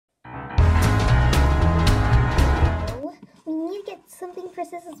something for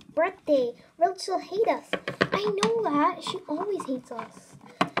Sis's birthday, or else she'll hate us. I know that. She always hates us.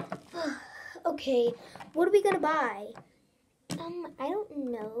 Okay, what are we gonna buy? I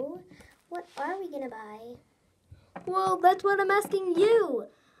don't know. What are we gonna buy? Well, that's what I'm asking you.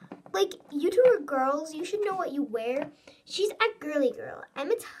 Like, you two are girls. You should know what you wear. She's a girly girl. I'm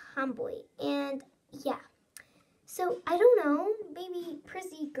a tomboy. And, yeah. So, I don't know. Maybe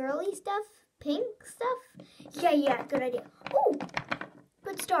prissy girly stuff? Pink stuff? Yeah, good idea. Oh,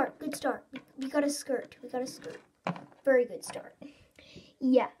 good start. We got a skirt. Very good start.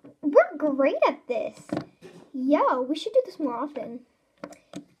 Yeah, we're great at this. Yeah, we should do this more often.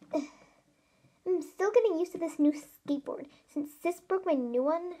 I'm still getting used to this new skateboard. Since Sis broke my new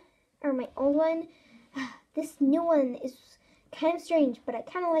one, or my old one, this new one is kind of strange, but I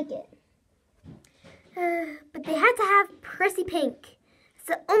kind of like it. But they had to have prissy pink. It's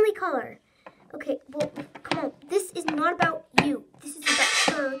the only color. Okay, well, come on. This is not about you. This is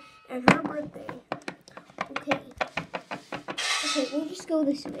about her and her birthday. Okay, we'll just go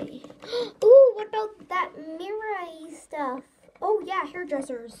this way. Ooh, what about that mirror-y stuff? Oh, yeah,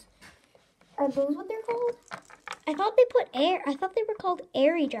 hairdressers. Are those what they're called? I thought they were called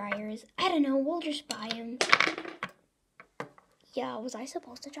airy dryers. I don't know. We'll just buy them. Yeah, was I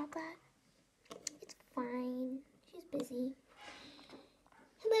supposed to drop that? It's fine. She's busy.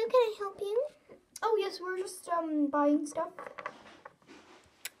 Hello, can I help you? Oh, yes, we're just buying stuff.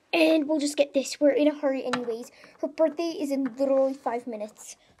 And we'll just get this. We're in a hurry anyways. Her birthday is in literally 5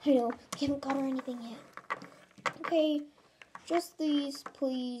 minutes. I know. We haven't got her anything yet. Okay. Just these,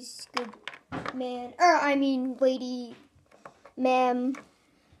 please. Good man. Lady. Ma'am.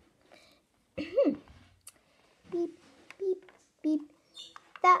 Beep, beep, beep.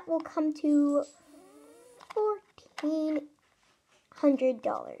 That will come to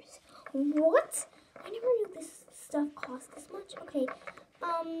 $1,400. What? I never knew this stuff cost this much. Okay.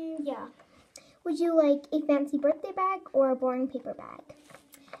 Yeah. Would you like a fancy birthday bag or a boring paper bag?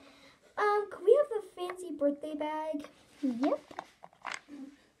 Could we have the fancy birthday bag? Yep.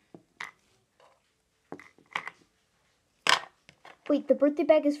 Wait, the birthday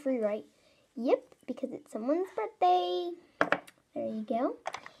bag is free, right? Yep, because it's someone's birthday. There you go.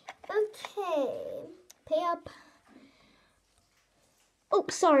 Okay. Pay up. Oh,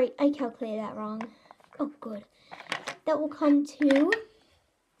 sorry, I calculated that wrong. Oh, good. That will come to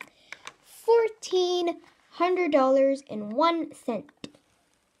 $1,400.01.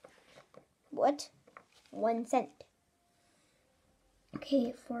 What? 1 cent.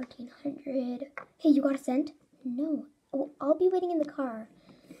 Okay, 1,400. Hey, you got a cent? No. Oh, I'll be waiting in the car.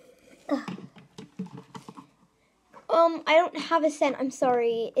 Ugh. I don't have a cent. I'm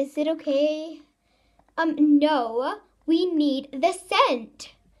sorry. Is it okay? No. We need the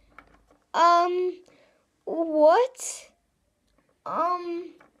cent. What? I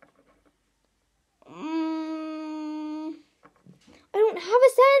don't have a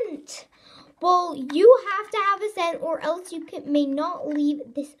cent. Well, you have to have a cent or else you may not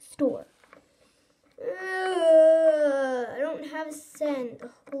leave this store. I don't have a cent.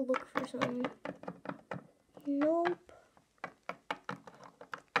 We'll look for some. Nope.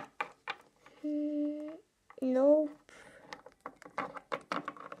 Nope.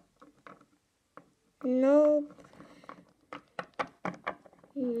 Nope.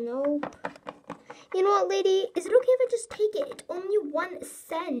 Nope. You know what, lady? Is it okay if I just take it? It's only 1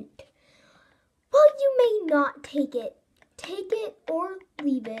 cent. Well, you may not take it. Take it or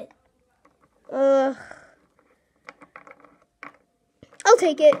leave it. I'll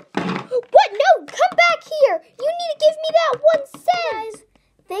take it. What? No! Come back here! You need to give me that 1 cent! Guys,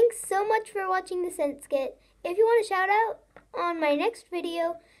 thanks so much for watching the Cent Skit. If you want a shout out on my next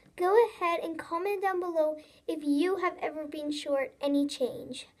video, go ahead and comment down below if you have ever been short any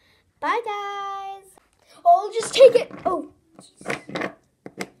change. Bye, guys! I'll just take it! Oh, jeez.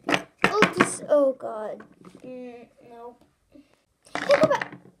 Oh, God. Nope. Hey, go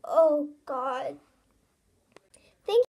back. Oh, God.